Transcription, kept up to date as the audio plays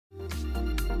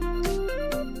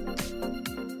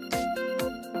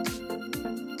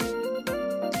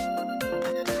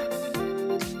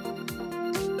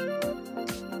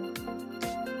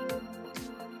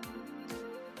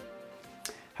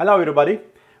Hello everybody,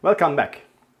 welcome back.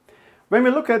 When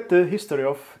we look at the history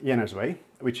of Jenner's Way,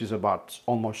 which is about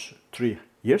almost 3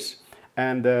 years,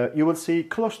 and you will see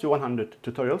close to 100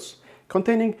 tutorials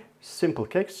containing simple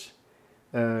cakes,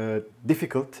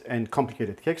 difficult and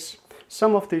complicated cakes.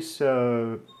 Some of these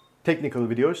technical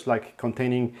videos like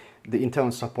containing the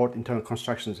internal support, internal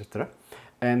constructions, etc.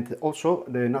 And also,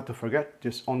 not to forget,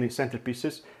 just only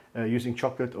centerpieces using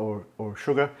chocolate or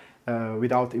sugar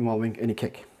without involving any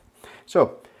cake.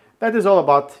 So that is all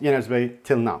about Jenner's Way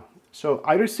till now. So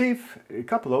I receive a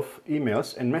couple of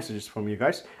emails and messages from you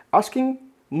guys asking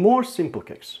more simple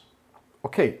cakes.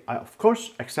 Okay, I of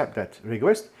course accept that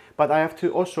request, but I have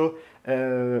to also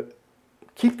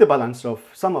keep the balance of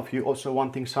some of you also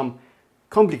wanting some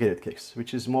complicated cakes,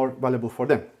 which is more valuable for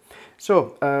them.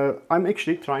 So I'm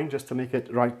actually trying just to make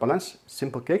it right balance,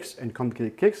 simple cakes and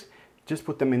complicated cakes, just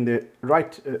put them in the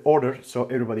right order so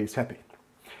everybody is happy.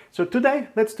 So today,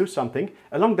 let's do something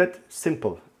along that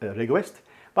simple request.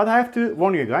 But I have to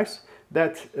warn you guys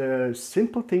that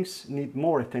simple things need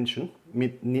more attention,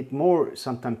 need more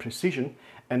sometimes precision,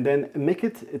 and then make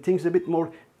things a bit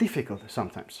more difficult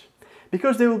sometimes.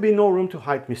 Because there will be no room to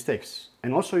hide mistakes.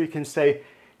 And also you can say,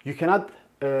 you cannot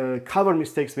cover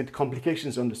mistakes with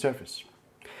complications on the surface.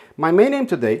 My main aim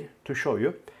today to show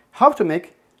you how to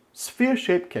make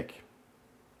sphere-shaped cake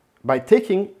by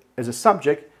taking as a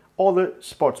subject all the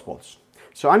sports balls.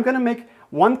 So I'm going to make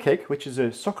one cake, which is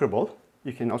a soccer ball.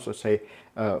 You can also say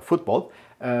football,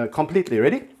 completely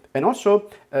ready. And also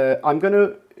I'm going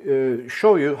to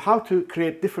show you how to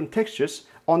create different textures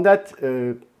on that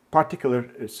particular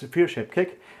sphere-shaped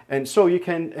cake. And so you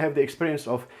can have the experience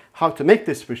of how to make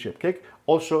this sphere-shaped cake,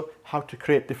 also how to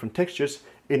create different textures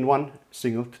in one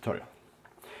single tutorial.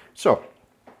 So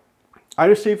I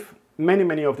received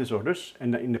many of these orders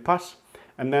in the past.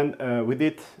 And then we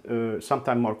did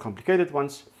sometimes more complicated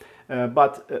ones,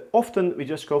 but often we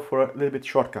just go for a little bit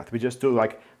shortcut. We just do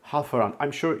like half a round.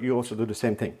 I'm sure you also do the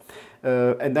same thing.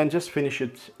 And then just finish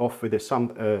it off with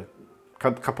some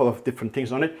couple of different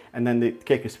things on it, and then the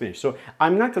cake is finished. So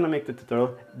I'm not going to make the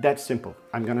tutorial that simple.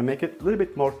 I'm going to make it a little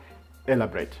bit more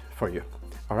elaborate for you.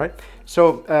 All right.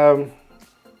 So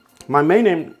my main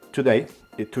aim today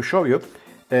is to show you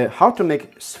how to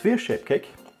make sphere-shaped cake,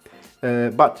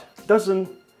 but doesn't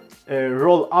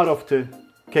roll out of the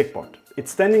cake board.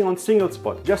 It's standing on single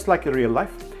spot, just like in real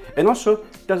life, and also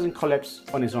doesn't collapse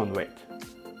on its own weight.